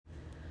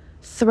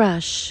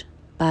Thrush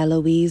by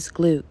Louise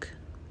Glück.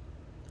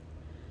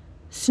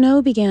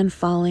 Snow began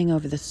falling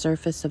over the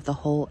surface of the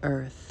whole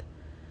earth.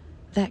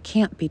 That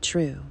can't be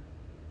true,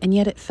 and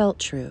yet it felt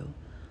true,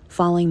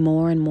 falling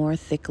more and more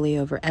thickly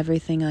over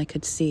everything I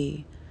could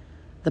see.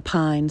 The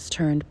pines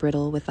turned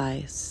brittle with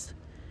ice.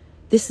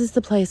 This is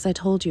the place I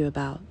told you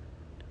about,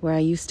 where I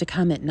used to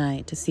come at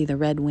night to see the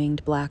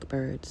red-winged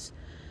blackbirds,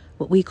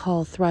 what we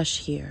call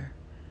thrush here,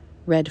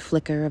 red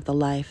flicker of the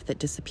life that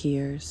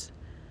disappears.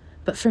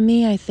 But for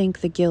me, I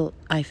think the guilt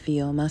I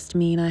feel must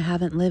mean I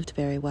haven't lived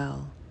very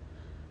well.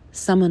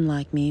 Someone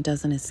like me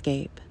doesn't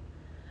escape.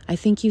 I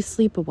think you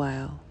sleep a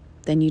while,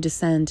 then you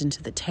descend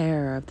into the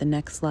terror of the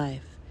next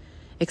life,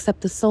 except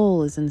the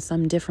soul is in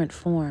some different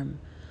form,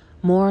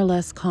 more or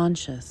less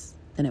conscious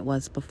than it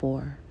was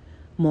before,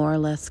 more or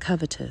less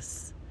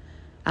covetous.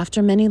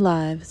 After many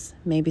lives,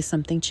 maybe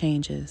something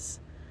changes.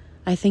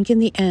 I think in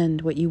the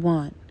end, what you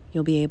want,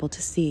 you'll be able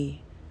to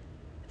see.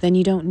 Then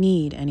you don't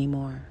need any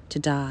more to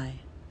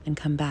die and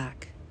come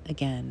back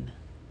again.